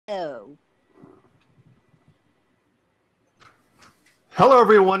Oh. Hello,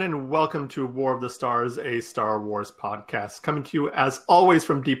 everyone, and welcome to War of the Stars, a Star Wars podcast, coming to you, as always,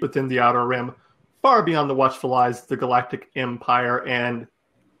 from deep within the Outer Rim, far beyond the watchful eyes, the Galactic Empire. And,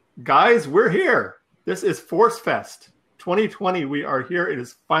 guys, we're here. This is Forcefest 2020. We are here. It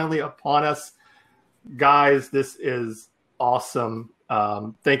is finally upon us. Guys, this is awesome.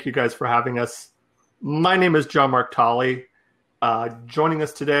 Thank you guys for having us. My name is John Mark Tolley. Joining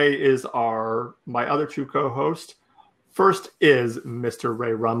us today is my other two co-hosts. First is Mr.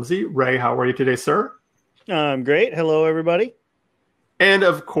 Ray Rumsey. Ray, how are you today, sir? I'm great. Hello, everybody. And,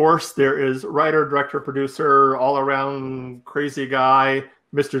 of course, there is writer, director, producer, all-around crazy guy,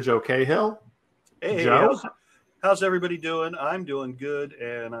 Mr. Joe Cahill. Hey, Joe? how's everybody doing? I'm doing good,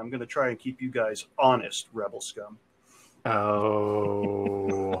 and I'm going to try and keep you guys honest, rebel scum.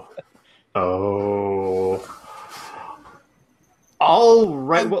 Oh. All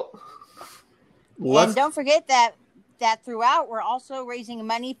right. And don't forget that throughout, we're also raising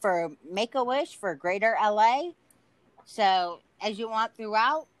money for Make-A-Wish for Greater LA. So as you want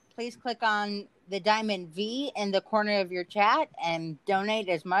throughout, please click on the diamond V in the corner of your chat and donate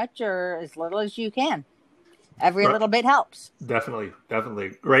as much or as little as you can. Every little bit helps. Definitely.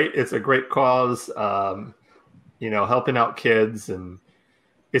 Great. It's a great cause, helping out kids. And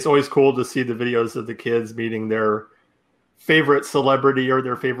it's always cool to see the videos of the kids meeting their favorite celebrity or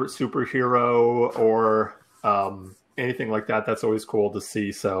their favorite superhero or anything like that. That's always cool to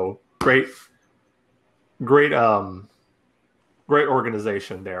see. So great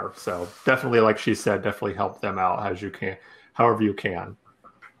organization there. So definitely, like she said, definitely help them out as you can, however you can.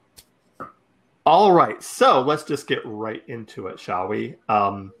 All right, so let's just get right into it, shall we?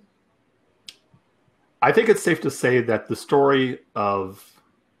 I think it's safe to say that the story of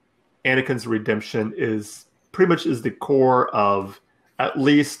Anakin's redemption is pretty much the core of at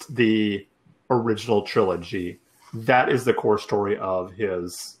least the original trilogy. That is the core story of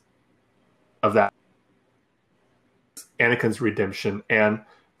that Anakin's redemption, and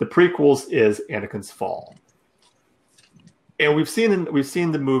the prequels is Anakin's fall. And we've seen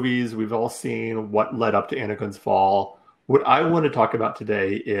the movies. We've all seen what led up to Anakin's fall. What I want to talk about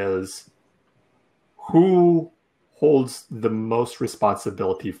today is who holds the most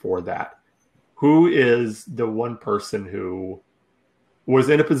responsibility for that. Who is the one person who was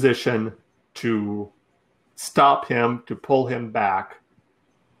in a position to stop him, to pull him back,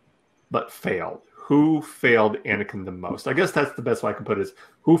 but failed? Who failed Anakin the most? I guess that's the best way I can put it, is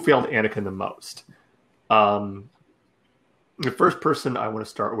who failed Anakin the most? The first person I want to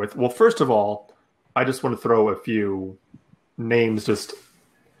start with, well, first of all, I just want to throw a few names just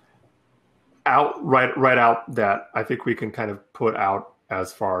out, right out, that I think we can kind of put out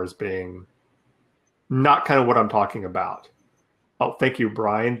as far as being not kind of what I'm talking about. Oh, thank you,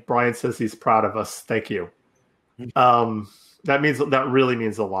 Brian. Brian says he's proud of us. Thank you. That really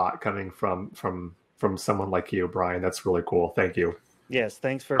means a lot coming from someone like you, Brian. That's really cool. Thank you. Yes,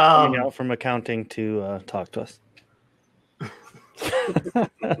 thanks for coming out from accounting to talk to us.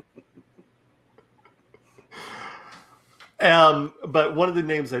 But one of the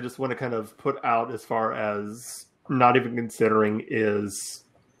names I just want to kind of put out as far as not even considering is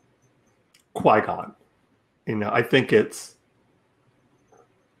Qui-Gon. I think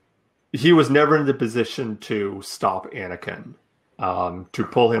he was never in the position to stop Anakin, to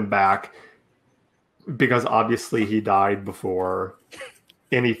pull him back, because obviously he died before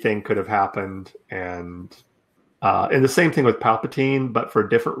anything could have happened. And the same thing with Palpatine, but for a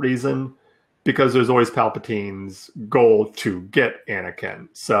different reason, because there's always Palpatine's goal to get Anakin.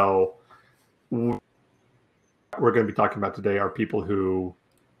 So what we're going to be talking about today are people who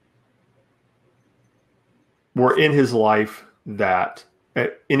were in his life that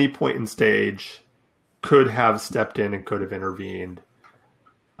at any point in stage could have stepped in and could have intervened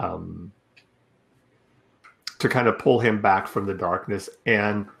to kind of pull him back from the darkness.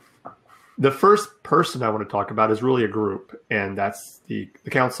 And the first person I want to talk about is really a group, and that's the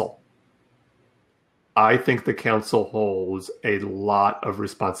Council. I think the Council holds a lot of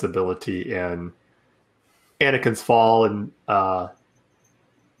responsibility in Anakin's fall, and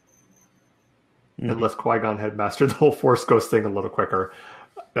unless Qui-Gon had mastered the whole Force Ghost thing a little quicker.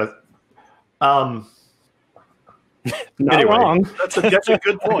 Not anyway, wrong. That's a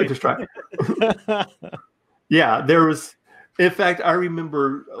good point. Yeah, there was. In fact, I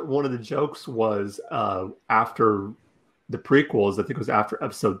remember one of the jokes was after the prequels. I think it was after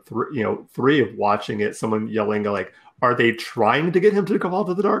episode 3 of watching it. Someone yelling like, "Are they trying to get him to come off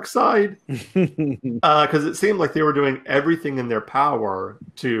to the dark side?" Because it seemed like they were doing everything in their power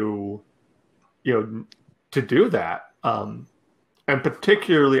to do that. And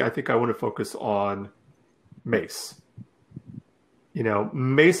particularly, I think I want to focus on Mace. You know,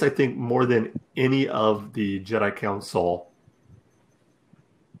 Mace, I think more than any of the Jedi Council,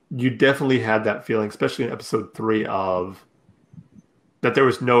 you definitely had that feeling, especially in episode 3, of that there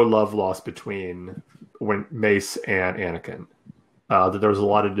was no love lost between when Mace and Anakin. That there was a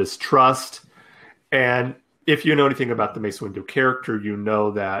lot of distrust. And if you know anything about the Mace Windu character, you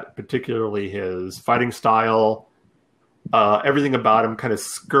know that particularly his fighting style, everything about him kind of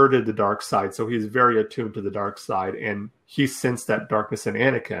skirted the dark side. So he's very attuned to the dark side, and he sensed that darkness in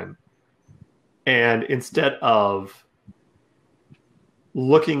Anakin. And instead of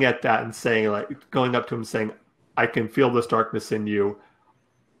looking at that and saying, like, going up to him saying, I can feel this darkness in you.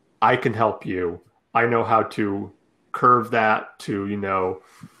 I can help you. I know how to curve that, to, you know,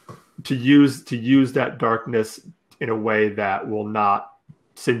 to use that darkness in a way that will not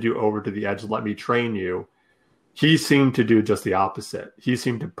send you over to the edge. Let me train you. He seemed to do just the opposite. He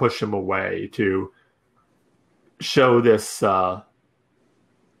seemed to push him away, to show this kind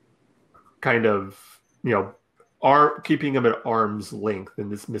of, you know, keeping him at arm's length,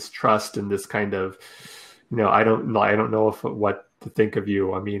 and this mistrust and this kind of, you know, I don't know what to think of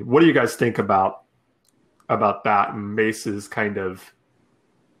you. I mean, what do you guys think about that and Mace's kind of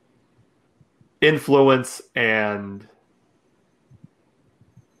influence and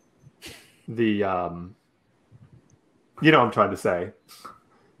the you know what I'm trying to say,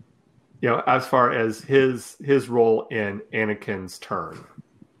 you know, as far as his role in Anakin's turn?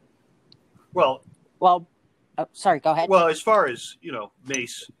 Well, oh, sorry, go ahead. Well, as far as, you know,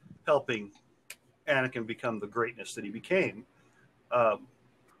 Mace helping Anakin become the greatness that he became,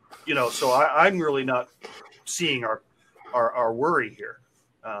 you know, so I'm really not seeing our worry here.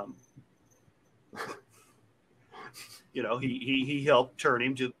 You know, he helped turn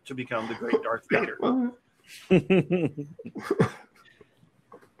him to become the great Darth Vader.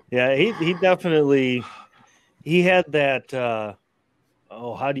 Yeah, he definitely, he had that,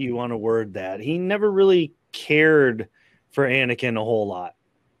 how do you want to word that? He never really cared for Anakin a whole lot.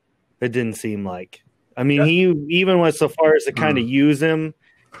 It didn't seem like. I mean, he even went so far as to kind of use him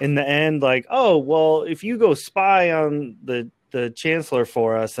in the end, like, oh, well, if you go spy on the Chancellor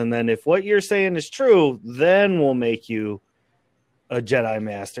for us, and then if what you're saying is true, then we'll make you a Jedi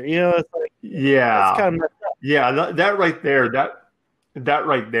Master. You know, it's like, yeah, it's kind of messed up. Yeah, that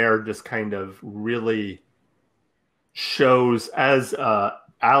right there just kind of really shows, as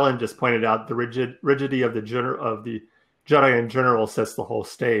Alan just pointed out, the rigidity of the Jedi in general sets the whole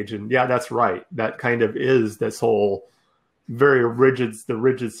stage. And yeah, that's right. That kind of is this whole very rigid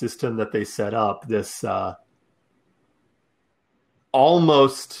system that they set up. This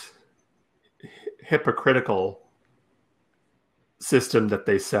almost hypocritical system that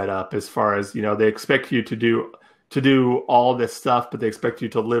they set up, as far as, you know, they expect you to do all this stuff, but they expect you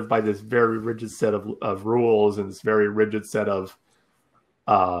to live by this very rigid set of rules and this very rigid set of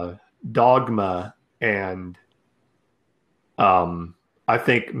dogma. And I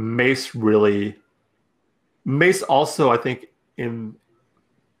think Mace also, I think, going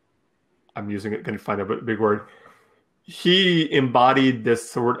to find a big word, he embodied this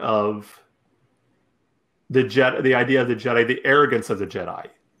sort of the idea of the Jedi, the arrogance of the Jedi.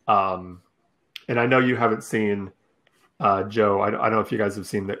 And I know you haven't seen, Joe, I don't know if you guys have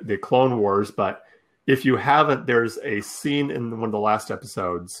seen the Clone Wars, but if you haven't, there's a scene in one of the last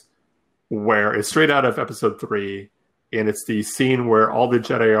episodes where it's straight out of episode 3, and it's the scene where all the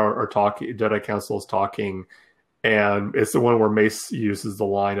Jedi are talking, Jedi Council is talking, and it's the one where Mace uses the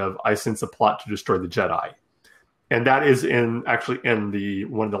line of, I sense a plot to destroy the Jedi. And that is actually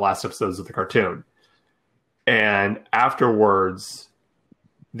in one of the last episodes of the cartoon. And afterwards,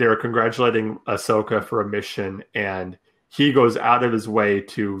 they're congratulating Ahsoka for a mission, and he goes out of his way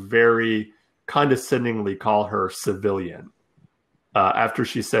to very condescendingly call her civilian. After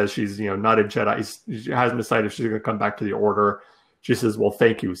she says she's, you know, not a Jedi, she hasn't decided if she's going to come back to the Order. She says, well,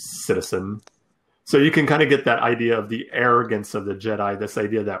 thank you, citizen. So you can kind of get that idea of the arrogance of the Jedi, this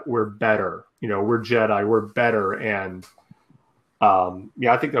idea that we're better, you know, we're Jedi, we're better. And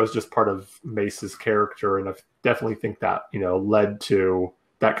I think that was just part of Mace's character. And I definitely think that, you know, led to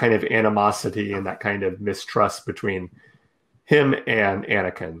that kind of animosity and that kind of mistrust between him and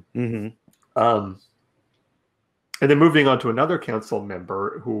Anakin. Mm-hmm. And then moving on to another council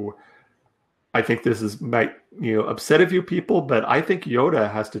member who I think might upset a few people, but I think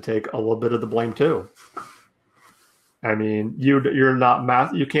Yoda has to take a little bit of the blame too. I mean, you're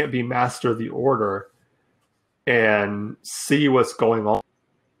not you can't be master of the Order and see what's going on.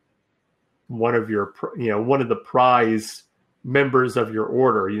 One of the prized members of your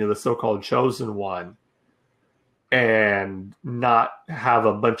Order, the so-called chosen one, and not have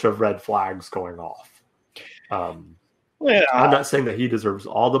a bunch of red flags going off. I'm not saying that he deserves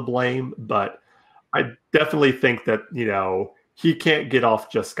all the blame, but I definitely think that, he can't get off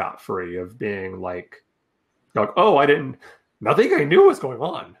just scot-free of being like, oh, nothing I knew was going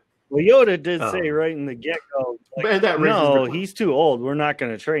on. Well, Yoda did say right in the get-go, no, he's too old. We're not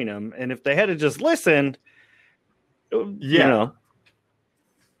going to train him. And if they had to just listened, Yeah.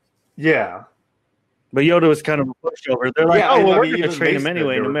 But Yoda was kind of a pushover. They're like, we're going to train him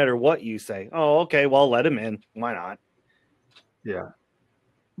anyway, no matter what you say. Oh, okay, well, let him in. Why not? Yeah.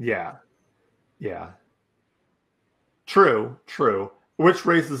 True. Which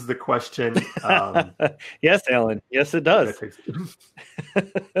raises the question. Yes, Alan. Yes, it does.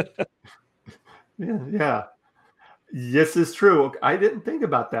 Yeah. Yes, it's true. I didn't think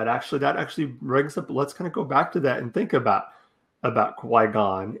about that. Actually, that actually brings up. Let's kind of go back to that and think about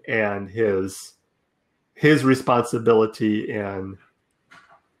Qui-Gon and his responsibility in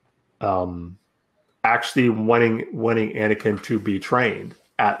actually wanting Anakin to be trained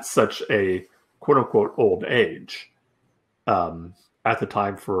at such a quote unquote old age. At the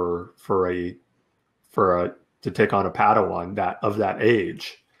time for a to take on a Padawan of that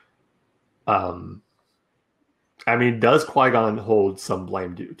age. Does Qui-Gon hold some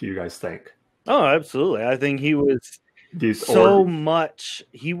blame? Do you guys think? Oh, absolutely. I think he was much.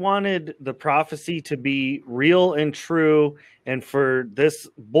 He wanted the prophecy to be real and true, and for this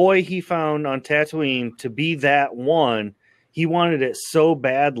boy he found on Tatooine to be that one. He wanted it so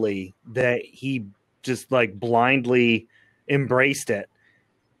badly that he just blindly embraced it.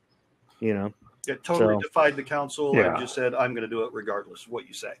 It totally defied the council and just said, I'm going to do it regardless of what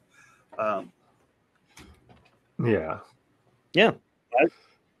you say. But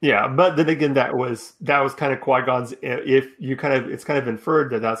then again, that was kind of Qui-Gon's. It's kind of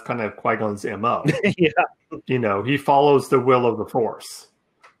inferred that that's kind of Qui-Gon's MO. He follows the will of the Force.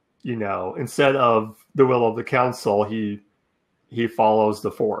 Instead of the will of the council, he follows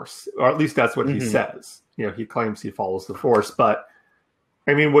the Force, or at least that's what he says. He claims he follows the Force, but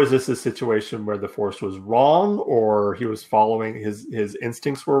was this a situation where the Force was wrong, or he was following his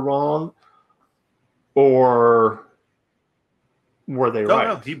instincts were wrong, or were they right?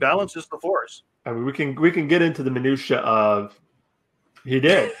 No, he balances the Force. We can get into the minutia of he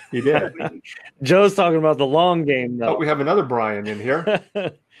did. Joe's talking about the long game, though. Oh, we have another Brian in here.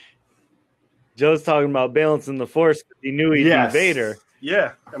 Joe's talking about balancing the Force because he knew he'd be Vader.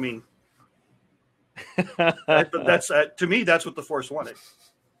 Yeah, that's to me, that's what the Force wanted.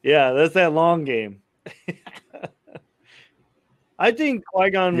 Yeah, that's that long game. I think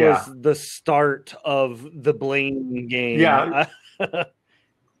Qui-Gon was the start of the blame game. Yeah.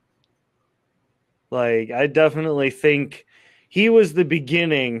 I definitely think he was the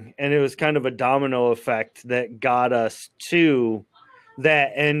beginning, and it was kind of a domino effect that got us to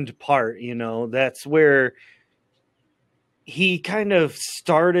that end part. That's where he kind of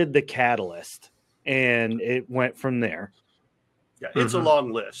started the catalyst. And it went from there. Yeah, it's a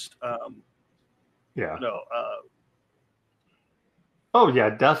long list. Oh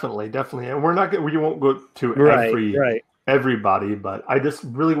yeah, definitely. And we won't go to everybody, but I just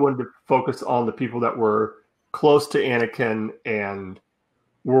really wanted to focus on the people that were close to Anakin and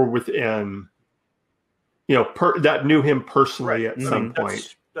were within, that knew him personally at some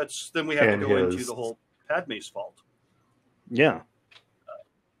point. Then we have to go into the whole Padme's fault. Yeah.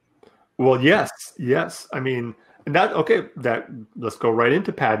 Well, yes. Let's go right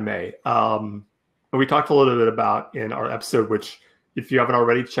into Padme. We talked a little bit about in our episode, which if you haven't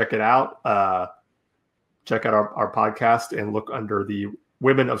already, check it out. Check out our podcast and look under the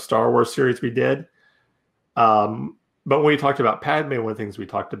Women of Star Wars series we did. But when we talked about Padme, one of the things we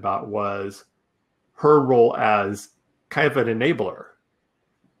talked about was her role as kind of an enabler.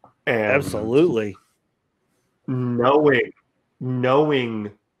 And absolutely. Knowing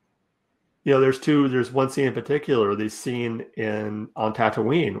there's one scene in particular, the scene on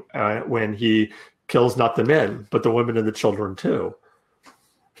Tatooine when he kills not the men, but the women and the children too.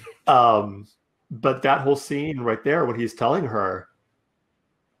 But that whole scene right there, when he's telling her,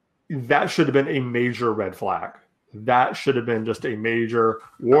 that should have been a major red flag. That should have been just a major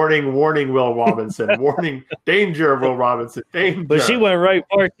warning, Will Robinson, warning, danger, Will Robinson, danger. But she went right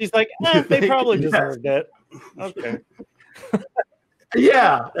for it. She's like, they probably deserved it. Okay.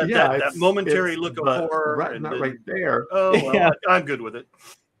 That momentary look of horror. Right there. Oh, well, yeah. I'm good with it.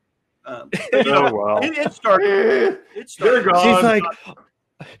 It started. She's like,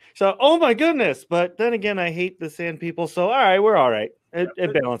 oh my goodness. But then again, I hate the sand people. So, all right, we're all right.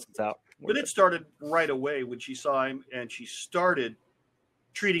 It balances out. But it started right away when she saw him and she started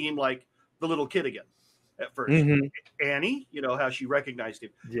treating him like the little kid again. at 1st. Mm-hmm. Annie, you know how she recognized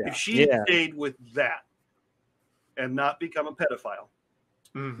him. Yeah. If she had stayed with that and not become a pedophile,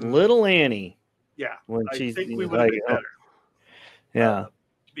 little Annie. Yeah, when I she's think we would have been better. Yeah,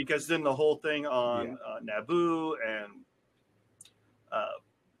 because then the whole thing on Naboo and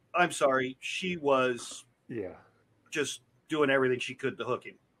I'm sorry, she was just doing everything she could to hook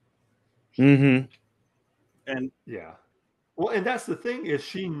him. Mm-hmm. And well, and that's the thing is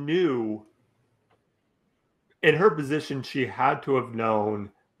she knew in her position she had to have known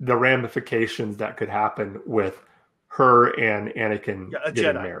the ramifications that could happen with her and Anakin getting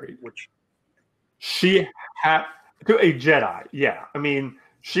Jedi, married. Which she had to a Jedi. Yeah, I mean,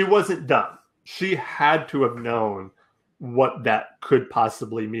 she wasn't dumb. She had to have known what that could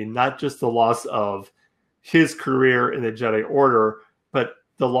possibly mean, not just the loss of his career in the Jedi Order, but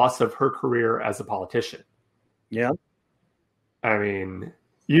the loss of her career as a politician. Yeah. I mean,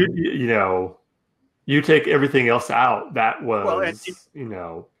 you know, you take everything else out, that was,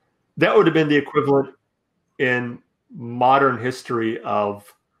 that would have been the equivalent in modern history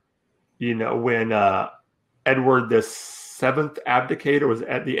of, when Edward the Seventh abdicated, or was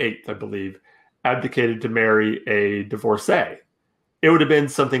at the Eighth, I believe, abdicated to marry a divorcee. It would have been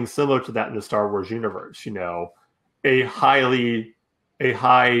something similar to that in the Star Wars universe. A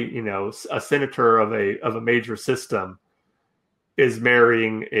senator of a major system is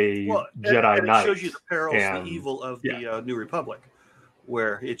marrying a Jedi Knight. It shows you the perils, the evil of the New Republic,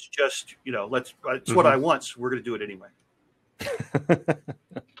 where it's just it's what I want, so we're going to do it anyway.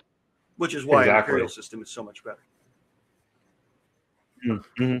 Which is why the Imperial system is so much better.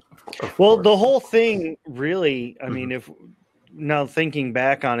 Mm-hmm. Well, the whole thing really, I mean, if now thinking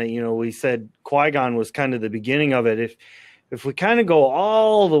back on it, we said Qui-Gon was kind of the beginning of it. If we kind of go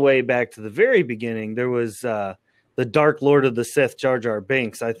all the way back to the very beginning, there was the Dark Lord of the Sith, Jar Jar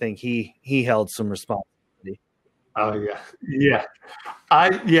Binks. I think he held some responsibility. Oh yeah. I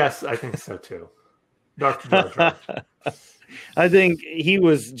think so too. Darth Jar Jar. I think he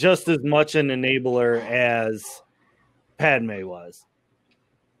was just as much an enabler as Padme was.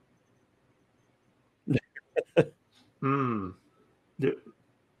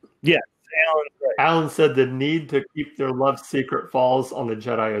 Yeah, Alan said the need to keep their love secret falls on the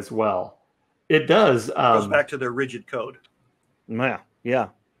Jedi as well. It does. Goes back to their rigid code. Yeah.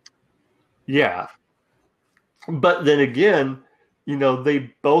 But then again,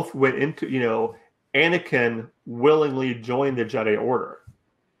 they both went into, Anakin willingly joined the Jedi Order.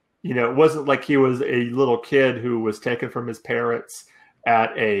 It wasn't like he was a little kid who was taken from his parents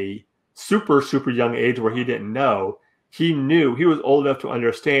at a super, super young age where he didn't know. He knew, he was old enough to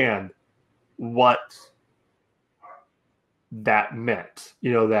understand what that meant.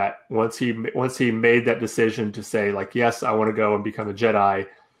 That once he made that decision to say, like, yes, I want to go and become a Jedi,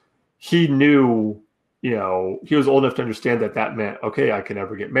 he knew, he was old enough to understand that meant, okay, I can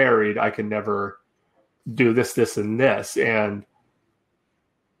never get married. I can never do this, this, and this. And,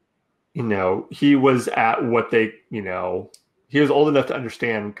 he was at what they, he was old enough to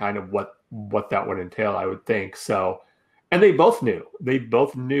understand kind of what that would entail, I would think. So, and they both knew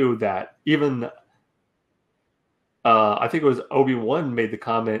that even, I think it was Obi-Wan made the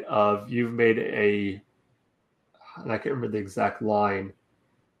comment of, you've made and I can't remember the exact line,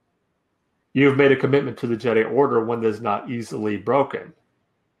 you've made a commitment to the Jedi Order, one that is not easily broken.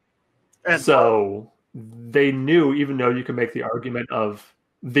 And so they knew, even though you can make the argument of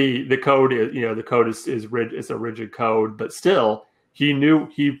the code is, the code is a rigid code, but still he knew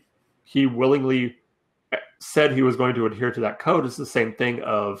he willingly said he was going to adhere to that code. It's the same thing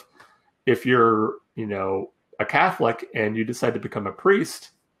of if you're, a Catholic and you decide to become a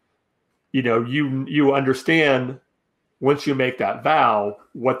priest, you understand once you make that vow,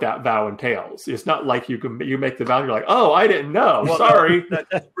 what that vow entails. It's not like you make the vow and you're like, oh, I didn't know. Well, sorry.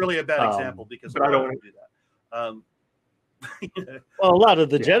 That's really a bad example because I don't want to do that. Well, a lot of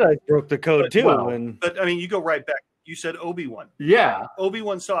the Jedi broke the code too. But I mean, you go right back. You said Obi-Wan. Yeah.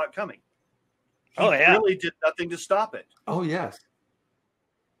 Obi-Wan saw it coming. He really did nothing to stop it. Oh, yes.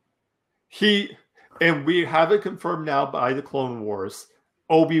 And we have it confirmed now by the Clone Wars,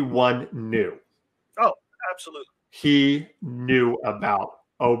 Obi-Wan knew. Oh, absolutely. He knew about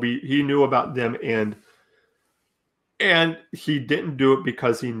he knew about them, and he didn't do it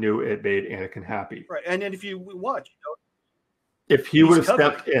because he knew it made Anakin happy. Right. And then if you watch, if he would have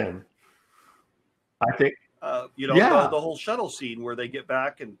stepped in, I think the whole shuttle scene where they get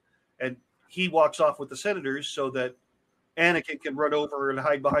back and he walks off with the senators so that Anakin can run over and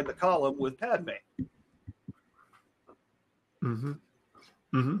hide behind the column with Padme. Mm-hmm.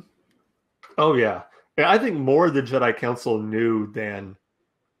 Mm-hmm. Oh yeah. I think more the Jedi Council knew than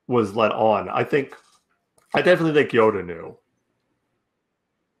was let on. I think I definitely think Yoda knew,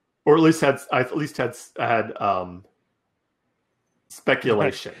 or at least had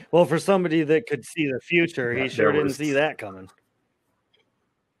speculation. Well, for somebody that could see the future, he sure didn't see that coming.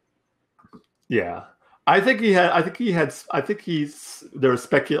 Yeah, I think he had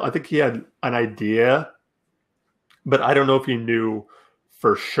an idea, but I don't know if he knew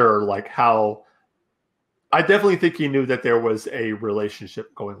for sure, like how. I definitely think he knew that there was a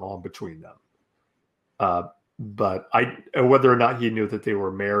relationship going on between them. But whether or not he knew that they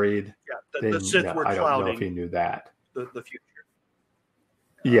were married, the Sith were I don't know if he knew that. The future.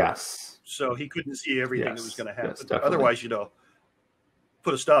 Yes. So he couldn't see everything that was going to happen. Yes, otherwise,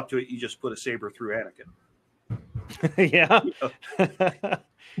 put a stop to it. You just put a saber through Anakin. Yeah.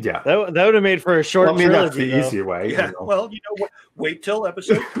 Yeah. That would have made for a short trilogy. That's the easy way. Yeah. Well, what? Wait till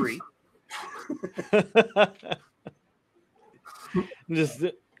episode 3. Just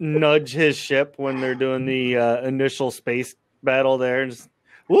nudge his ship when they're doing the initial space battle there. Just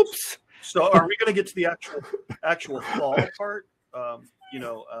whoops. So are we going to get to the actual fall part?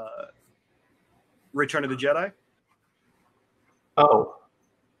 Return of the Jedi? Oh.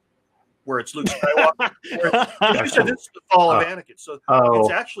 Where it's Luke Skywalker. You said this is the fall of Anakin. So it's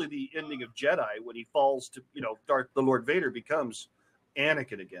actually the ending of Jedi when he falls to, the Lord Vader becomes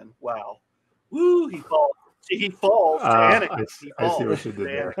Anakin again. Wow. Woo, he falls. See, he falls to Anakin. I see what you did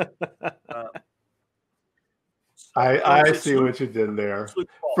there. I see what you did there.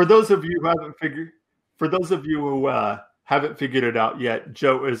 For those of you who haven't figured it out yet,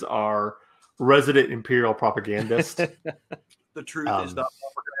 Joe is our resident Imperial propagandist. The truth is not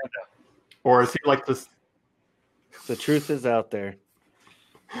propaganda. Or is he like this? The truth is out there.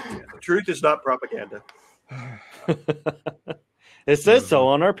 Yeah, the truth is not propaganda. It says so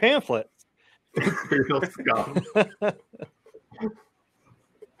on our pamphlet. Imperial scum.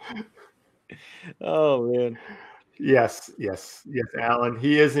 Oh man. Yes, Alan.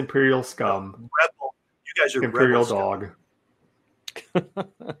 He is Imperial scum. Rebel. You guys are Imperial dog.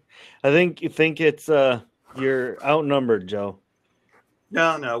 I think it's you're outnumbered, Joe.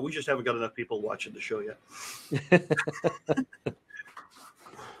 No, we just haven't got enough people watching the show yet.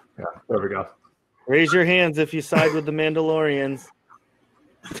 Yeah, there we go. Raise your hands if you side with the Mandalorians.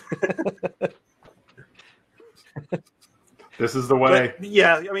 This is the way. But,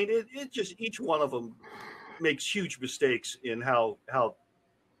 yeah, I mean, it just each one of them makes huge mistakes in how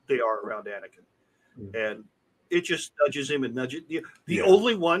they are around Anakin, and it just nudges him and nudges. The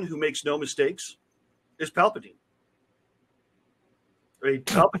only one who makes no mistakes is Palpatine. I mean,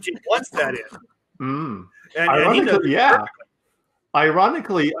 Palpatine wants that in. And ironically,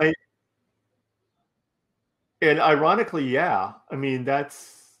 yeah. I mean,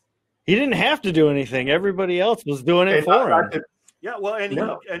 that's. He didn't have to do anything. Everybody else was doing it for him. Yeah, well, and he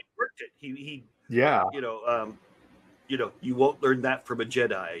worked it. He yeah. You won't learn that from a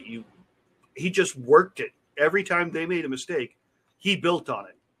Jedi. He just worked it. Every time they made a mistake, he built on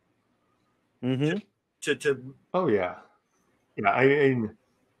it. Mm-hmm. To oh yeah. Yeah,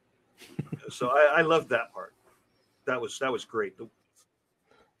 so I loved that part. That was great.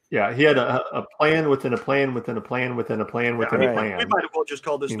 Yeah, he had a plan within a plan within a plan within a plan within a plan. We might have well just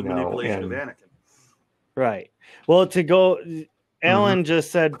called this the manipulation of Anakin. Right. Well, Alan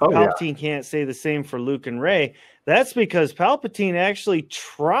just said Palpatine can't say the same for Luke and Rey. That's because Palpatine actually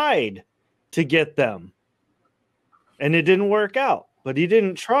tried to get them, and it didn't work out. But he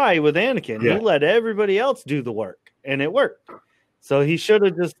didn't try with Anakin. Yeah. He let everybody else do the work, and it worked. So he should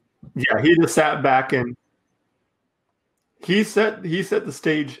have just. Yeah, he just sat back and he set the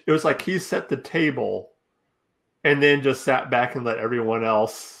stage. It was like he set the table, and then just sat back and let everyone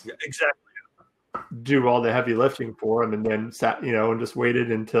else do all the heavy lifting for him, and then sat, and just waited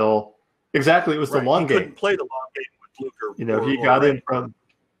until it was the long game. He couldn't play the long game with Luke or he got in from.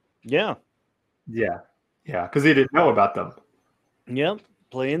 Yeah, because he didn't know about them. Yep,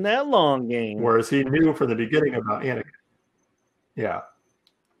 playing that long game. Whereas he knew from the beginning about Anakin. Yeah.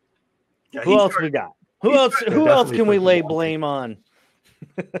 Who else we got? Who else can we lay blame on?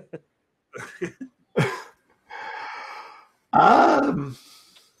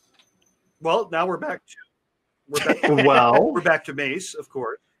 Well, now we're back to Mace, of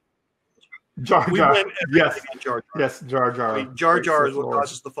course. Jar Jar. Yes. Jar Jar. Yes, Jar Jar. I mean, Jar Jar is what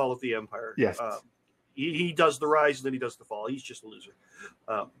causes the fall of the Empire. Yes. He does the rise and then he does the fall. He's just a loser.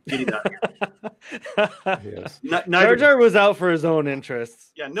 Getting that. Yes. Jar Jar was out for his own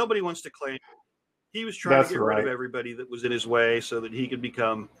interests. Yeah, nobody wants to claim. He was trying to get rid of everybody that was in his way so that he could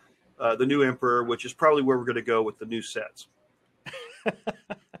become the new emperor, which is probably where we're going to go with the new sets.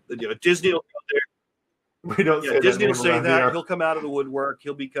 Disney will go there. We don't. Disney will say that. He'll come out of the woodwork.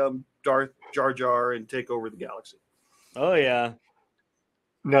 He'll become Darth Jar Jar and take over the galaxy. Oh yeah.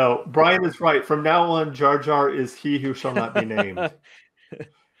 No, Brian is right. From now on, Jar Jar is he who shall not be named.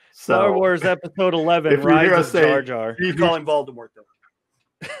 Star Wars Episode 11, if you Rise hear us of say, Jar Jar. You call him Voldemort, though.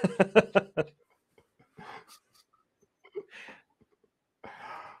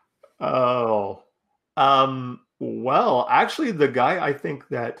 Oh. Well, actually, the guy I think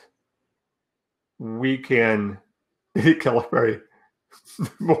that we can Calibrate.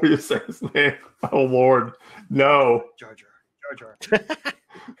 What do you say his name? Oh Lord, no. Jar Jar.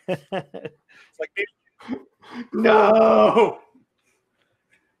 It's like, no.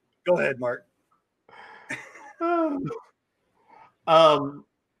 Go ahead, Mark.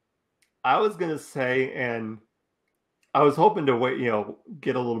 I was gonna say, and I was hoping to wait,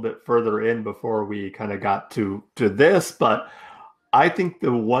 get a little bit further in before we kind of got to this, but I think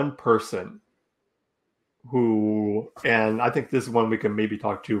the one person who, and I think this is one we can maybe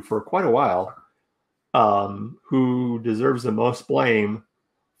talk to for quite a while, who deserves the most blame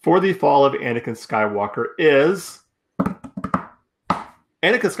for the fall of Anakin Skywalker is Anakin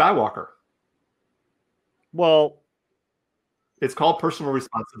Skywalker. Well, it's called personal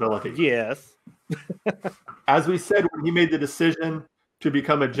responsibility. Yes. As we said, when he made the decision to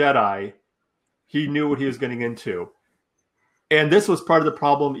become a Jedi, he knew what he was getting into. And this was part of the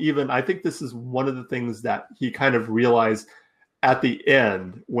problem. Even I think this is one of the things that he kind of realized at the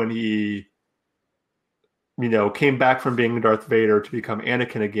end when he, came back from being Darth Vader to become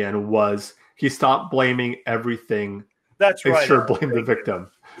Anakin again, was he stopped blaming everything. That's right. Sure, blame the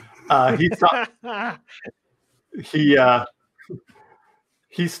victim. He stopped.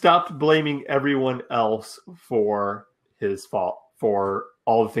 He stopped blaming everyone else for his fault, for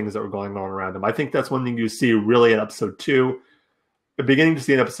all the things that were going on around him. I think that's one thing you see really in episode 2. The beginning to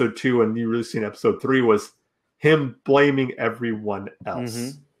see in episode 2 and you really see in episode 3 was him blaming everyone else.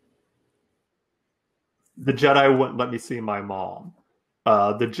 Mm-hmm. The Jedi wouldn't let me see my mom.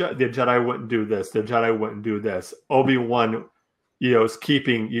 The Jedi wouldn't do this. The Jedi wouldn't do this. Obi-Wan, is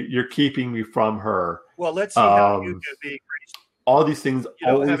you're keeping me from her. Well, let's see how you do being raised. All these things,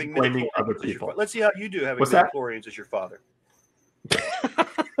 always blaming other people. Let's see how you do having midichlorians as your father.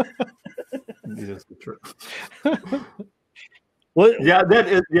 What? Yeah, that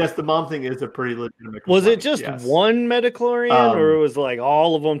is. Yes, the mom thing is a pretty legitimate complaint. Was it just one midichlorian, or it was like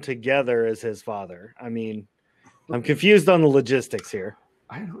all of them together as his father? I mean, I'm confused on the logistics here.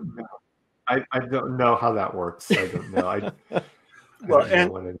 I don't know. I don't know how that works. I don't know. I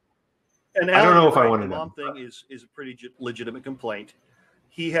don't know if I want to know. The mom thing is a pretty legitimate complaint.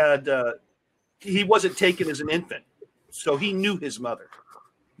 He wasn't taken as an infant, so he knew his mother.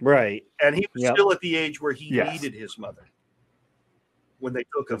 Right. And he was still at the age where he needed his mother when they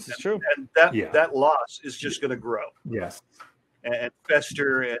took him. This is true. And that loss is just going to grow. Yes. And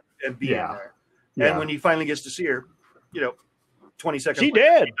fester and be in there. Yeah. And when he finally gets to see her, 20 seconds she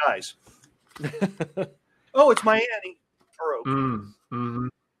later, did. He dies. Oh, it's my Annie. Mm-hmm.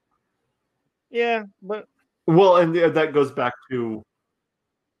 Yeah, but and that goes back to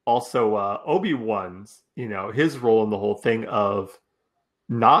also Obi-Wan's, his role in the whole thing of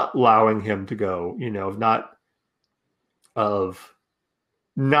not allowing him to go, not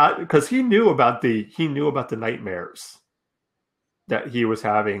because he knew about the nightmares that he was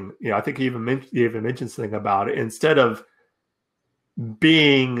having. I think he even mentioned something about it. Instead of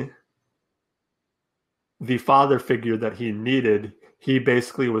being the father figure that he needed, he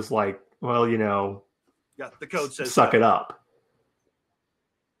basically was like, well, the code says suck it up.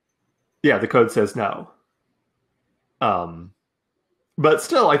 Yeah, the code says no. But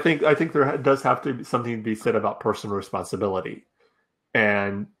still, I think there does have to be something to be said about personal responsibility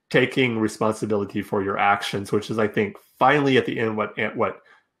and taking responsibility for your actions, which is, I think, finally at the end what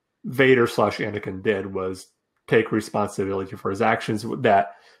Vader / Anakin did was take responsibility for his actions.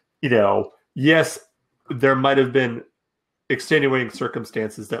 That, yes, there might have been extenuating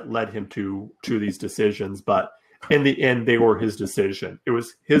circumstances that led him to these decisions, but in the end, they were his decision. It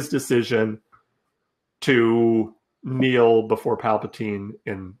was his decision to kneel before Palpatine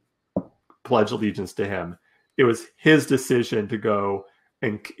and pledge allegiance to him. It was his decision to go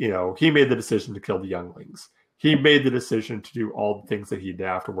and, he made the decision to kill the younglings. He made the decision to do all the things that he did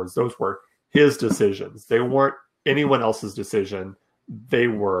afterwards. Those were his decisions. They weren't anyone else's decision. They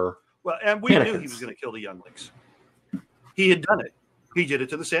were and we knew he was going to kill the younglings. He had done it. He did it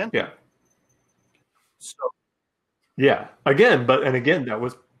to the Sand. Yeah. So. Yeah. Again, that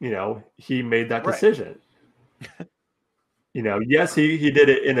was, he made that decision. Yes, he did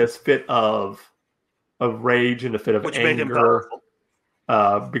it in a fit of rage and a fit of which anger. made him powerful.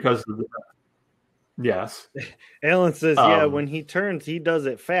 Because of Yes. Alan says, yeah, when he turns, he does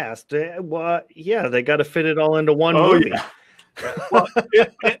it fast. Well, yeah, they got to fit it all into one movie. Yeah. Well,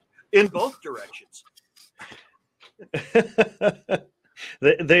 in both directions.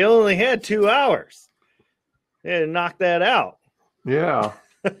 They only had 2 hours. They had to knock that out. Yeah.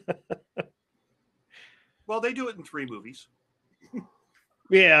 Well, they do it in 3 movies.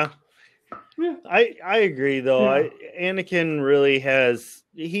 Yeah. I agree, though. Yeah. Anakin really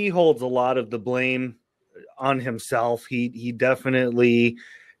he holds a lot of the blame on himself. He definitely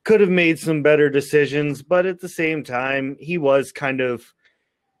could have made some better decisions, but at the same time, he was kind of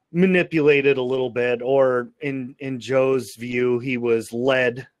manipulated a little bit, or in Joe's view, he was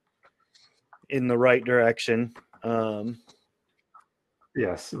led in the right direction.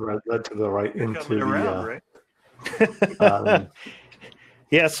 Yes, led to the right into Coming around, right?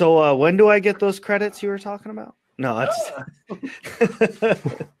 Yeah, so when do I get those credits you were talking about? No, that's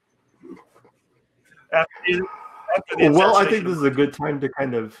well, I think this is a good time to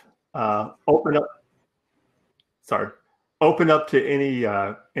kind of open up to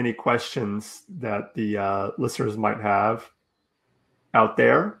any questions that the listeners might have out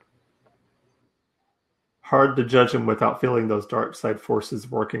there. Hard to judge them without feeling those dark side forces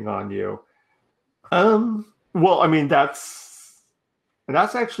working on you. Well, I mean, that's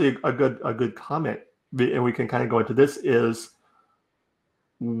actually a good comment, and we can kind of go into this.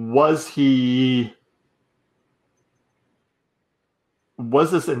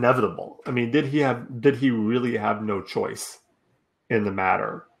 Was this inevitable? I mean, did he really have no choice in the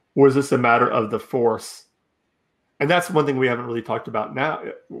matter? Or is this a matter of the Force? And that's one thing we haven't really talked about now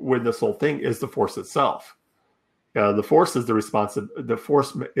with this whole thing is the Force itself. The Force is the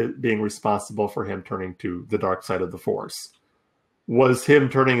Force being responsible for him turning to the dark side of the Force. Was him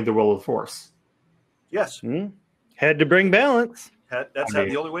turning the will of the Force? Yes. Had to bring balance. That's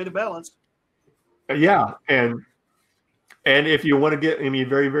the only way to balance. Yeah, and if you want to get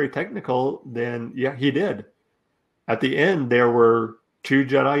very, very technical, then yeah, he did. At the end, there were 2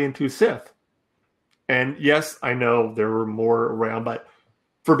 Jedi and 2 Sith. And yes, I know there were more around, but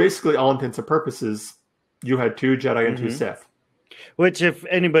for basically all intents and purposes, you had 2 Jedi and 2 Sith. Which, if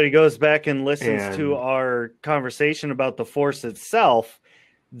anybody goes back and listens to our conversation about the Force itself,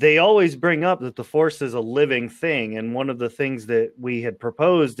 they always bring up that the Force is a living thing. And one of the things that we had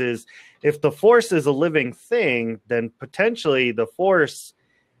proposed is if the Force is a living thing, then potentially the Force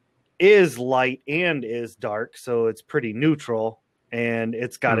is light and is dark. So it's pretty neutral, and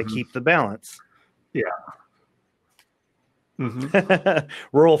it's got to keep the balance. Yeah.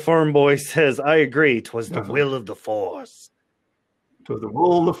 Rural Farm Boy says, I agree. 'Twas the will of the Force. 'Twas the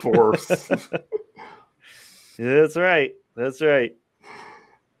will of the Force. That's right. That's right.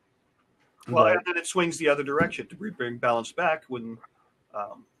 Well, and then it swings the other direction to bring balance back when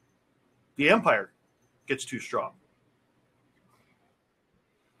the Empire gets too strong.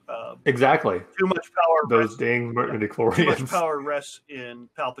 Exactly. Too much power. Those dang midichlorians. Too much power rests in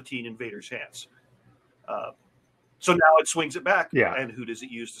Palpatine and Vader's hands. So now it swings it back. Yeah. And who does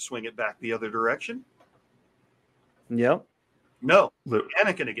it use to swing it back the other direction? Yep. No. Luke.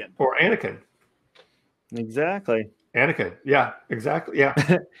 Anakin again. Or Anakin. Exactly. Anakin. Yeah, exactly. Yeah.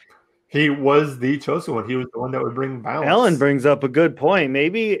 He was the chosen one. He was the one that would bring balance. Ellen brings up a good point.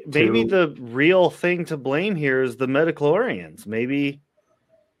 Maybe the real thing to blame here is the midichlorians. Maybe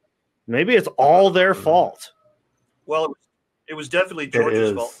it's all their fault. Well, it was definitely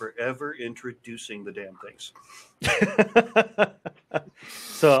George's fault for ever introducing the damn things.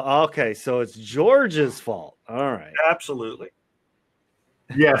 So it's George's fault. All right. Absolutely.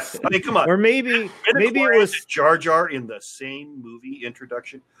 Yes. I mean, come on. Or maybe it was Jar Jar in the same movie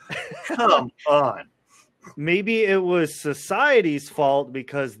introduction. Come on. Maybe it was society's fault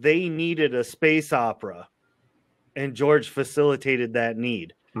because they needed a space opera, and George facilitated that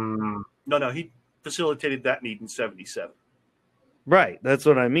need. No, he facilitated that need in 1977. Right, that's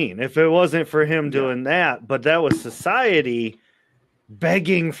what I mean. If it wasn't for him doing that, but that was society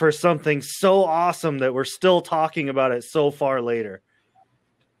begging for something so awesome that we're still talking about it so far later.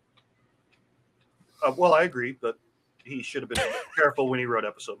 Well, I agree, but he should have been careful when he wrote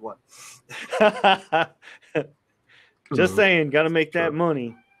episode 1. Just saying, got to make that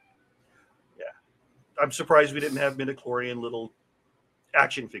money. Yeah. I'm surprised we didn't have midichlorian little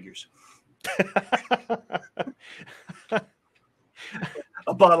action figures.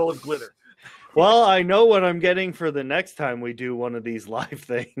 A bottle of glitter. Well, I know what I'm getting for the next time we do one of these live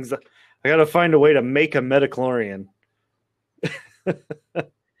things. I got to find a way to make a midichlorian.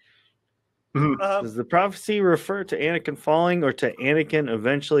 Does the prophecy refer to Anakin falling or to Anakin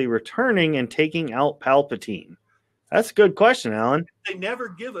eventually returning and taking out Palpatine? That's a good question, Alan. They never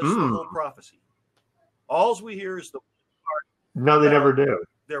give us the whole prophecy. All we hear is No, they never do.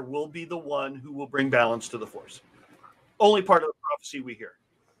 there will be the one who will bring balance to the Force. Only part of the prophecy we hear.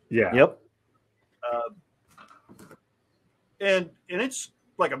 Yeah. Yep. And it's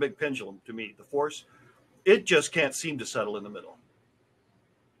like a big pendulum to me. The Force, it just can't seem to settle in the middle.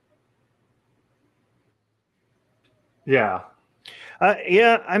 Yeah.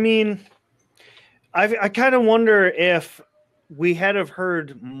 Yeah. I mean, I kind of wonder if we had have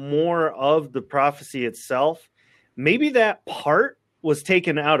heard more of the prophecy itself. Maybe that part was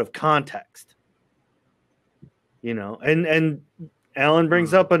taken out of context. You know, and Alan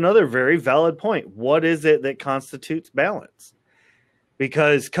brings up another very valid point. What is it that constitutes balance?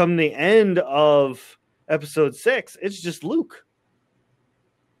 Because come the end of episode 6, it's just Luke.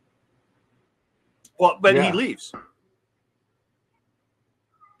 Well, but he leaves.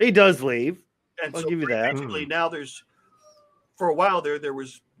 He does leave. And I'll so give you that. basically now there's, for a while there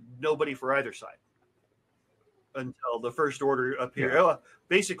was nobody for either side until the First Order appeared. Yeah.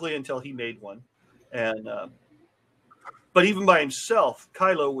 Basically until he made one. And but even by himself,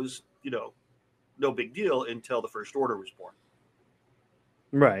 Kylo was, no big deal until the First Order was born.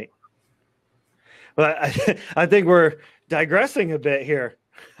 Right. But I think we're digressing a bit here.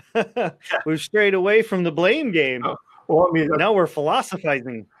 We've strayed away from the blame game. Oh, well, I mean, now we're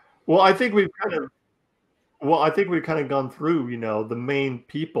philosophizing. Well, I think we've kind of gone through, the main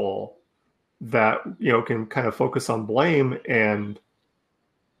people that, can kind of focus on blame, and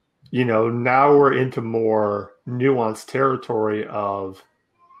now we're into more nuanced territory of,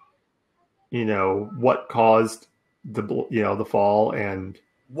 what caused the fall, and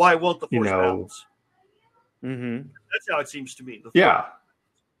why won't the Force balance? Mm-hmm. That's how it seems to me. Yeah.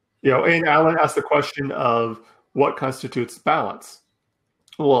 And Alan asked the question of what constitutes balance.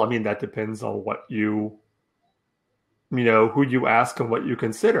 Well, I mean, that depends on what who you ask and what you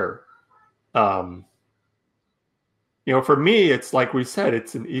consider. For me, it's like we said,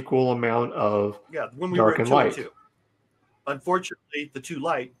 it's an equal amount of when we dark were and light. Two. Unfortunately, the two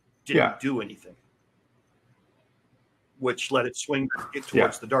light didn't do anything, which let it swing back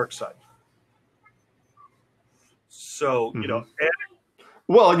towards the dark side. So,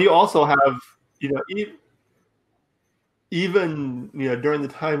 well, and you also have, even during the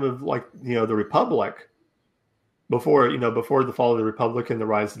time of the Republic, before the fall of the Republic and the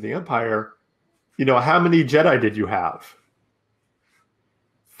rise of the Empire, how many Jedi did you have?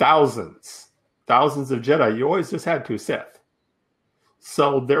 Thousands of Jedi. You always just had 2 Sith.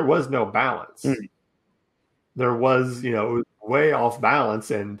 So there was no balance. There was, it was way off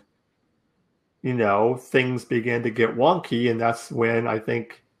balance, and things began to get wonky, and that's when I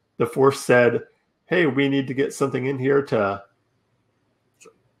think the Force said, hey, we need to get something in here to...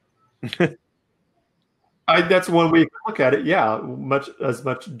 that's one way you can look at it. Yeah, much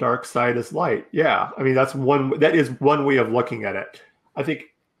dark side as light. Yeah, I mean, that is one way of looking at it. I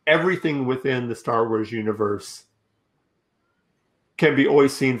think everything within the Star Wars universe can be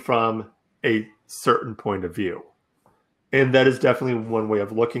always seen from a certain point of view. And that is definitely one way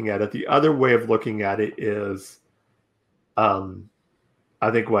of looking at it. The other way of looking at it is,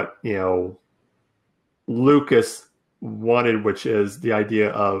 I think what, Lucas wanted, which is the idea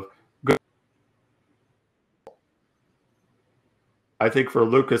of good. I think for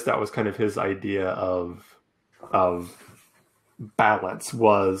Lucas, that was kind of his idea of balance,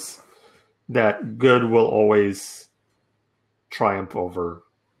 was that good will always triumph over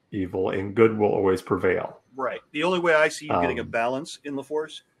evil, and good will always prevail. Right. The only way I see you getting a balance in the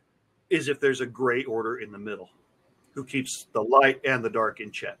Force is if there's a gray order in the middle who keeps the light and the dark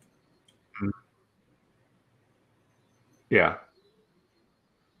in check. Yeah.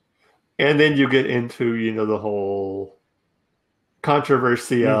 And then you get into, the whole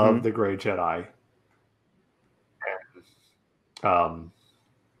controversy of the Gray Jedi. And,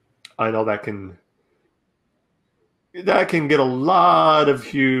 I know that can get a lot of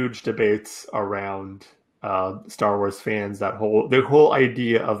huge debates around Star Wars fans. The whole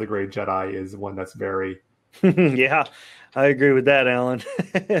idea of the Gray Jedi is one that's very... Yeah, I agree with that, Alan.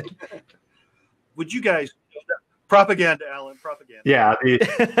 Would you guys... Propaganda, Alan, propaganda. Yeah.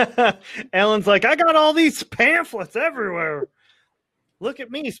 Alan's like, I got all these pamphlets everywhere. Look at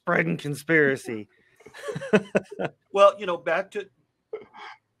me spreading conspiracy. Well, back to...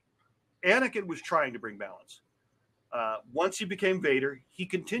 Anakin was trying to bring balance. Once he became Vader, he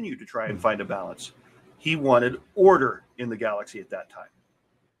continued to try and find a balance. He wanted order in the galaxy at that time.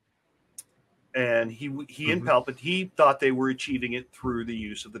 And he and Palpatine, he thought they were achieving it through the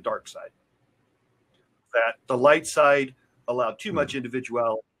use of the dark side. That the light side allowed too much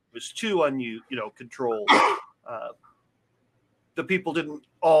individuality, was too controlled. The people didn't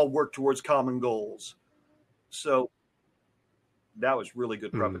all work towards common goals. So that was really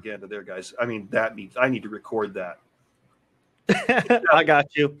good propaganda there, guys. I mean, I need to record that. I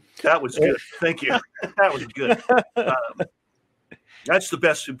got you. That was good. Thank you. That was good. That's the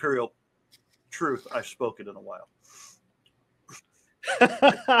best Imperial truth I've spoken in a while.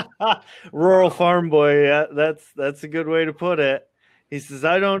 Rural farm boy. Yeah, that's a good way to put it. He says,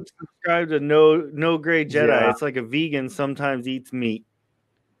 "I don't subscribe to no gray Jedi. Yeah. It's like a vegan sometimes eats meat."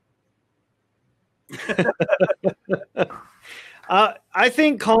 I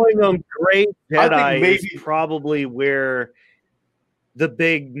think calling them gray Jedi is probably where the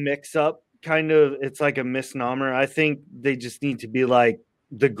big mix-up kind of, it's like a misnomer. I think they just need to be like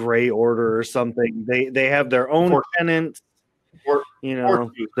the Gray Order or something. They have their own tenets,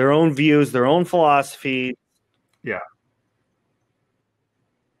 their own views, their own philosophy. Yeah.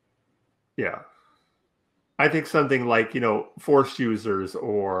 Yeah. I think something like, Force users,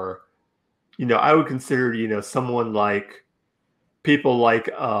 or, I would consider, someone like people like,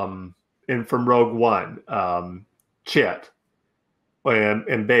 from Rogue One, Chet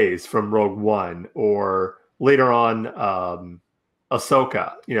and Baze from Rogue One, or later on,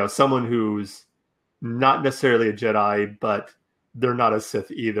 Ahsoka, someone who's not necessarily a Jedi, but they're not a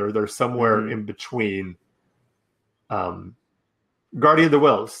Sith either. They're somewhere in between. Guardian of the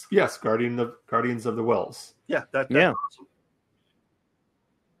Wills. Yes, Guardians of the Wills. Yeah, that's awesome.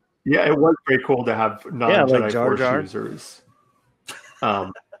 Yeah, it was very cool to have non-Jedi like Jar Force Jar. users.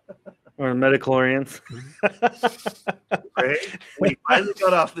 Or midichlorians. Ray, we finally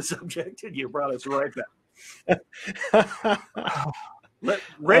got off the subject and you brought us right back.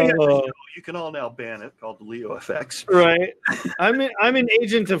 Ray, you can all now ban it, called the Leo effects. Right. I'm an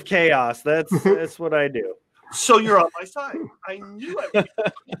agent of chaos. That's what I do. So you're on my side. I knew I would.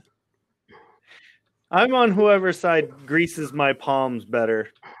 I'm on whoever's side greases my palms better.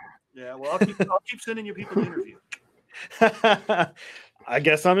 Yeah, well, I'll keep sending you people to interview. I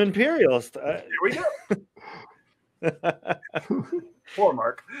guess I'm imperialist. Here we go. Poor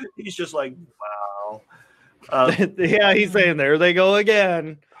Mark. He's just like, wow. Yeah, he's saying there they go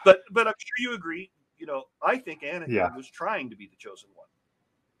again. But I'm sure you agree. I think Anakin was trying to be the chosen one,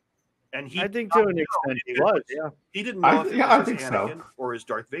 and I think to an extent he was. Yeah, he didn't know if it was think Anakin so. or his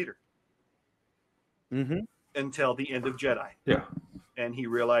Darth Vader until the end of Jedi. Yeah, and he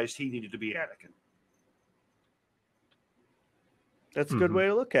realized he needed to be Anakin. That's a good way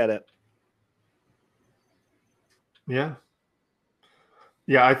to look at it. Yeah.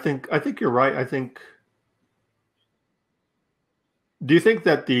 Yeah, I think you're right. I think. Do you think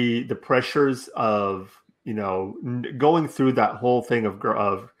that the pressures of going through that whole thing of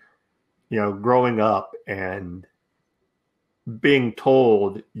growing up and being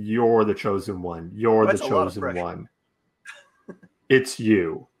told you're the chosen one, That's the chosen one, it's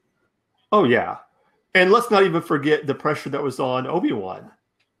you. Oh yeah, and let's not even forget the pressure that was on Obi-Wan.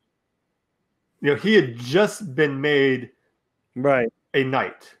 He had just been made a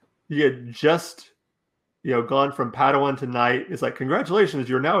knight. He had just gone from Padawan to knight. It's like, congratulations,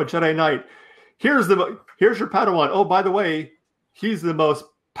 you're now a Jedi Knight. Here's your Padawan. Oh, by the way, he's the most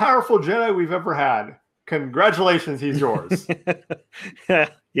powerful Jedi we've ever had. Congratulations, he's yours.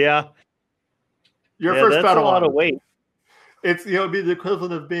 Yeah. Your first that's Padawan. A lot of weight. It's it'd be the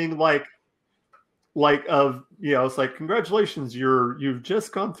equivalent of being it's like, congratulations, you've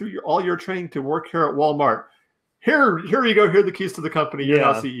just gone through all your training to work here at Walmart. Here you go. Here are the keys to the company. You're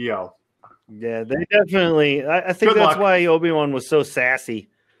now CEO. Yeah, they definitely. I think that's why Obi-Wan was so sassy.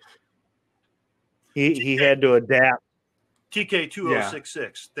 He had to adapt.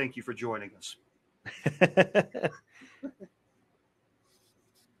 TK2066, thank you for joining us.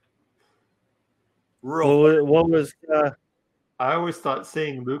 What was? I always thought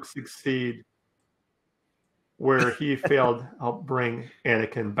seeing Luke succeed, where he failed, helped bring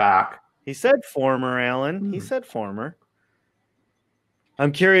Anakin back. He said former, Alan. He said former.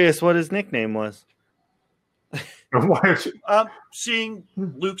 I'm curious what his nickname was. Seeing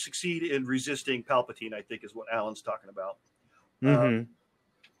Luke succeed in resisting Palpatine, I think, is what Alan's talking about. And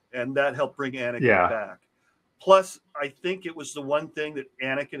that helped bring Anakin back. Plus, I think it was the one thing that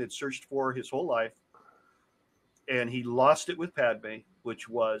Anakin had searched for his whole life, and he lost it with Padme, which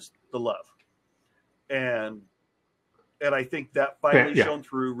was the love. And I think that finally shone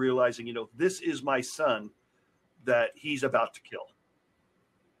through, realizing, this is my son that he's about to kill.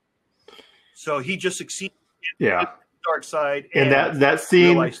 So he just succeeded in the dark side, and that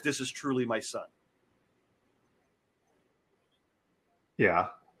scene, realized this is truly my son. Yeah,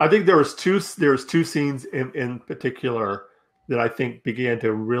 I think there's two scenes in particular that I think began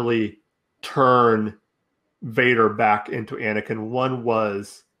to really turn Vader back into Anakin. One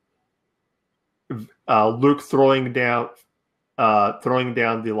was Luke throwing down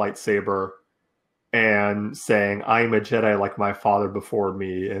the lightsaber and saying, "I'm a Jedi like my father before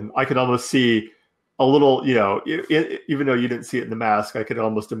me," and I could almost see a little, even though you didn't see it in the mask, I could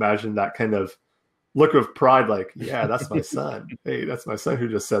almost imagine that kind of look of pride, like, "Yeah, that's my son. Hey, that's my son who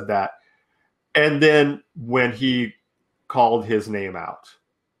just said that." And then when he called his name out,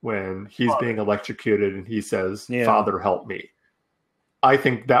 when he's being electrocuted and he says, "Father, help me." I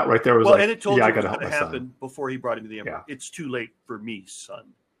think that right there was and it told you it was going to happen before he brought him to the Emperor. Yeah. It's too late for me,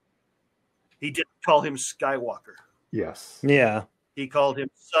 son. He didn't call him Skywalker. Yes. Yeah. He called him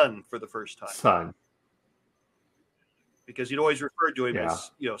son for the first time. Son. Because he'd always referred to him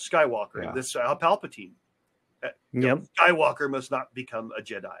as, Skywalker. Yeah. This Palpatine. Yep. Skywalker must not become a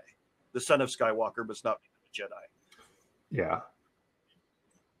Jedi. The son of Skywalker must not become a Jedi. Yeah.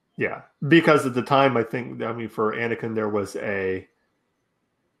 Yeah. Because at the time, for Anakin, there was a...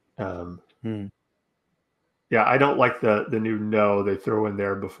 Yeah, I don't like the new "no" they throw in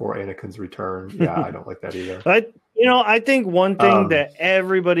there before Anakin's return. Yeah, I don't like that either. I think one thing that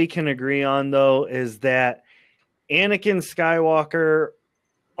everybody can agree on, though, is that Anakin Skywalker,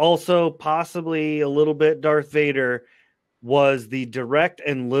 also possibly a little bit Darth Vader, was the direct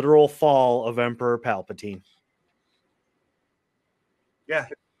and literal fall of Emperor Palpatine. Yeah,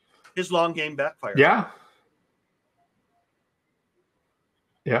 his long game backfired. Yeah.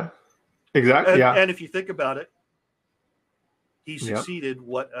 Yeah. Exactly. And if you think about it, he succeeded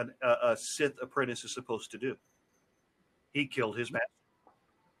what a Sith apprentice is supposed to do. He killed his master.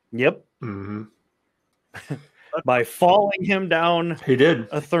 Yep. Mm-hmm. By falling him down, he did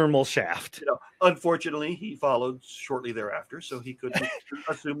a thermal shaft. Unfortunately, he followed shortly thereafter, so he couldn't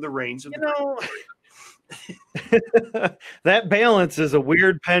assume the reins of that balance is a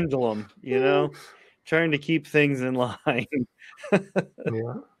weird pendulum, trying to keep things in line.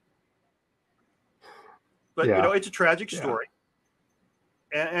 Yeah. But it's a tragic story,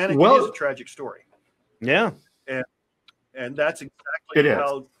 and it is a tragic story. Yeah, and that's exactly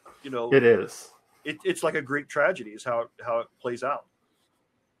how it is. It's like a Greek tragedy is how it plays out.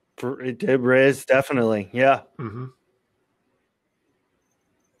 It is definitely, yeah. Mm-hmm.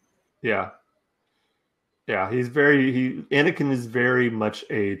 Yeah, yeah. Anakin is very much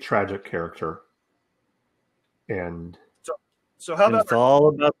a tragic character, and so how about it's all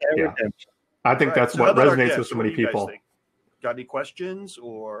about that redemption. I think that's what resonates with so many people. Got any questions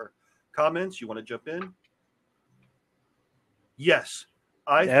or comments? You want to jump in? Yes.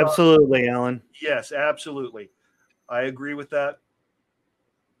 Absolutely, Alan. Yes, absolutely. I agree with that.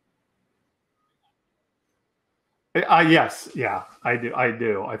 Yes. Yeah, I do.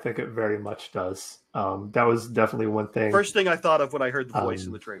 I think it very much does. That was definitely one thing. First thing I thought of when I heard the voice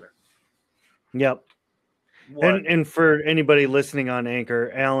in the trailer. Yep. And for anybody listening on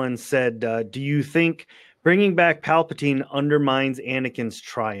Anchor, Alan said, do you think bringing back Palpatine undermines Anakin's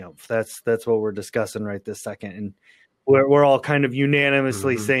triumph? That's what we're discussing right this second. And we're all kind of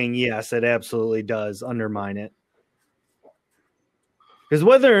unanimously saying, yes, it absolutely does undermine it. Because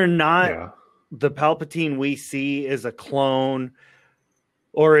whether or not the Palpatine we see is a clone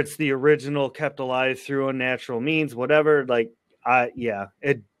or it's the original kept alive through unnatural means, whatever,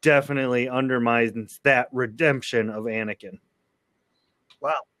 it definitely undermines that redemption of Anakin.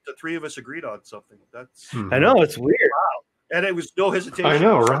 Wow, the three of us agreed on something. That's I know, it's weird. Wow, and it was no hesitation. I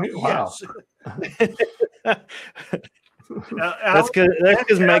know, right? Wow. That's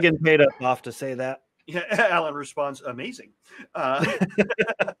because Megan paid us off to say that. Yeah, Alan responds, "Amazing."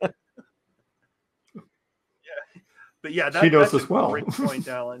 But she knows that's as well. Great point,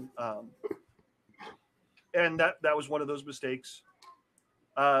 Alan. And that was one of those mistakes.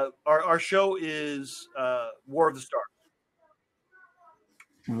 Our show is War of the Stars.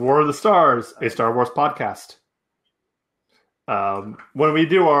 War of the Stars, a Star Wars podcast. When we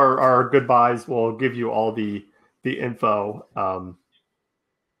do our goodbyes, we'll give you all the info.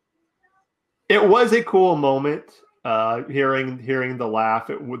 It was a cool moment hearing the laugh.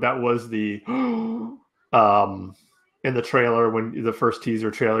 That was the in the trailer, when the first teaser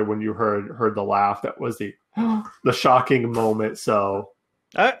trailer, when you heard the laugh, that was the shocking moment. So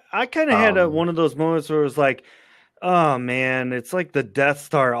I kind of had one of those moments where it was like, oh man, it's like the Death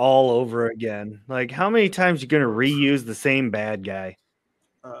Star all over again. Like, how many times are you going to reuse the same bad guy?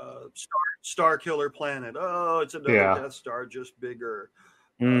 Star Killer Planet. Oh, it's another Death Star, just bigger.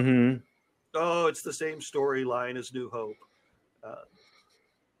 Oh, it's the same storyline as New Hope.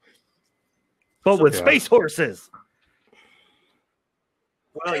 But with space horses.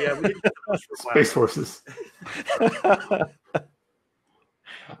 Well, yeah, we didn't get those for a while. Space horses.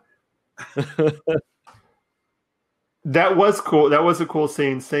 That was cool. That was a cool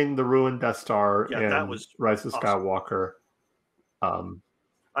scene, seeing the ruined Death Star and that was Rise of awesome. Skywalker.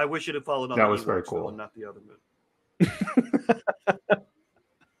 I wish it had fallen on that the was very Ewoks, cool. though, and not the other movie.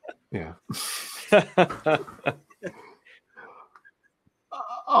 Yeah.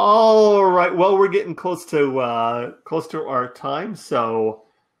 All right. Well, we're getting close to our time, so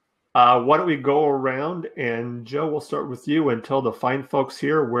why don't we go around, and Joe, we'll start with you and tell the fine folks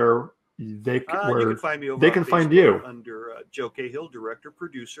here where they You can find me over they on can Facebook find you under Joe Cahill, director,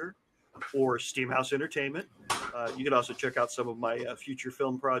 producer, or Steamhouse Entertainment. You can also check out some of my future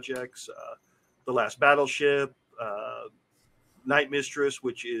film projects, The Last Battleship, Night Mistress,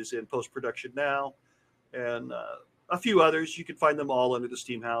 which is in post-production now, and a few others. You can find them all under the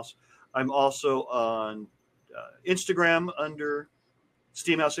Steamhouse. I'm also on Instagram under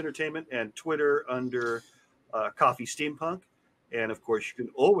Steamhouse Entertainment and Twitter under Coffee Steampunk. And of course, you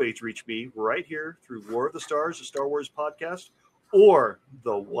can always reach me right here through War of the Stars, a Star Wars podcast, or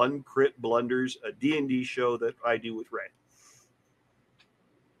the One Crit Blunders, a D&D show that I do with Ray.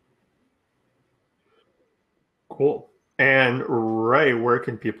 Cool. And Ray, where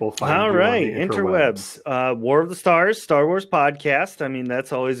can people find All you right, on the interwebs. War of the Stars, Star Wars podcast. I mean,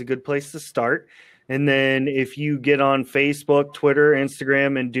 that's always a good place to start. And then if you get on Facebook, Twitter,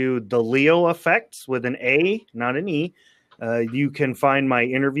 Instagram, and do the Leo Effects with an A, not an E, you can find my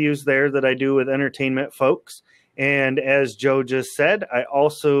interviews there that I do with entertainment folks. And as Joe just said, I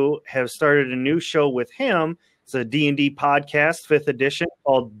also have started a new show with him. It's a D&D podcast, 5th edition,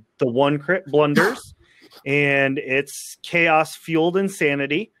 called The One Crit Blunders. And it's chaos-fueled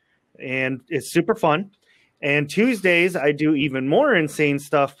insanity. And it's super fun. And Tuesdays, I do even more insane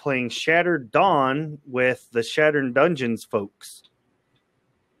stuff playing Shattered Dawn with the Shattered Dungeons folks.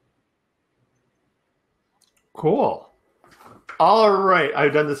 Cool. All right.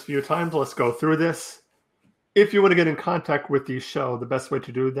 I've done this a few times. Let's go through this. If you want to get in contact with the show, the best way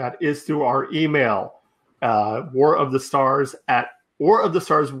to do that is through our email,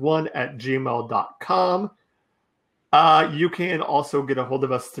 warofthestars1@gmail.com. You can also get a hold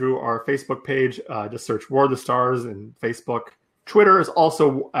of us through our Facebook page. Just search War of the Stars in Facebook. Twitter is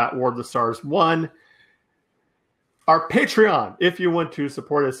also at War of the Stars 1. Our Patreon, if you want to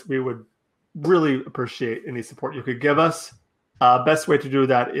support us, we would really appreciate any support you could give us. Best way to do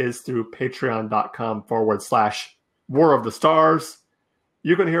that is through patreon.com/War of the Stars.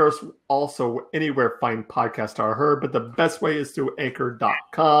 You can hear us also anywhere fine podcasts are heard, but the best way is through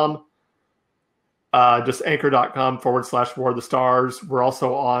anchor.com. Just anchor.com/War of the Stars. We're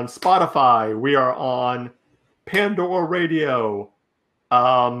also on Spotify. We are on Pandora Radio.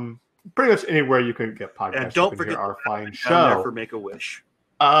 Pretty much anywhere you can get podcasts. And don't forget our fine show. Down there for Make-A-Wish.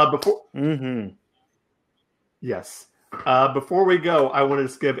 Yes. Before we go, I want to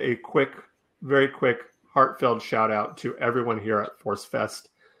just give a very quick, heartfelt shout out to everyone here at Forcefest.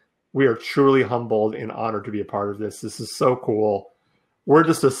 We are truly humbled and honored to be a part of this. This is so cool. We're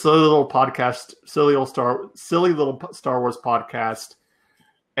just a silly little podcast, silly little Star Wars podcast,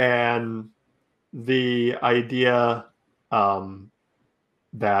 and the idea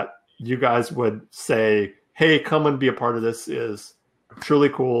that you guys would say, "Hey, come and be a part of this," is truly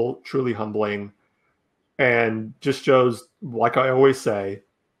cool, truly humbling. And just shows, like I always say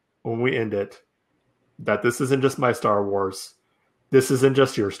when we end it, that this isn't just my Star Wars. This isn't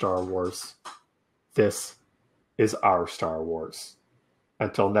just your Star Wars. This is our Star Wars.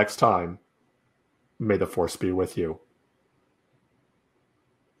 Until next time, may the Force be with you.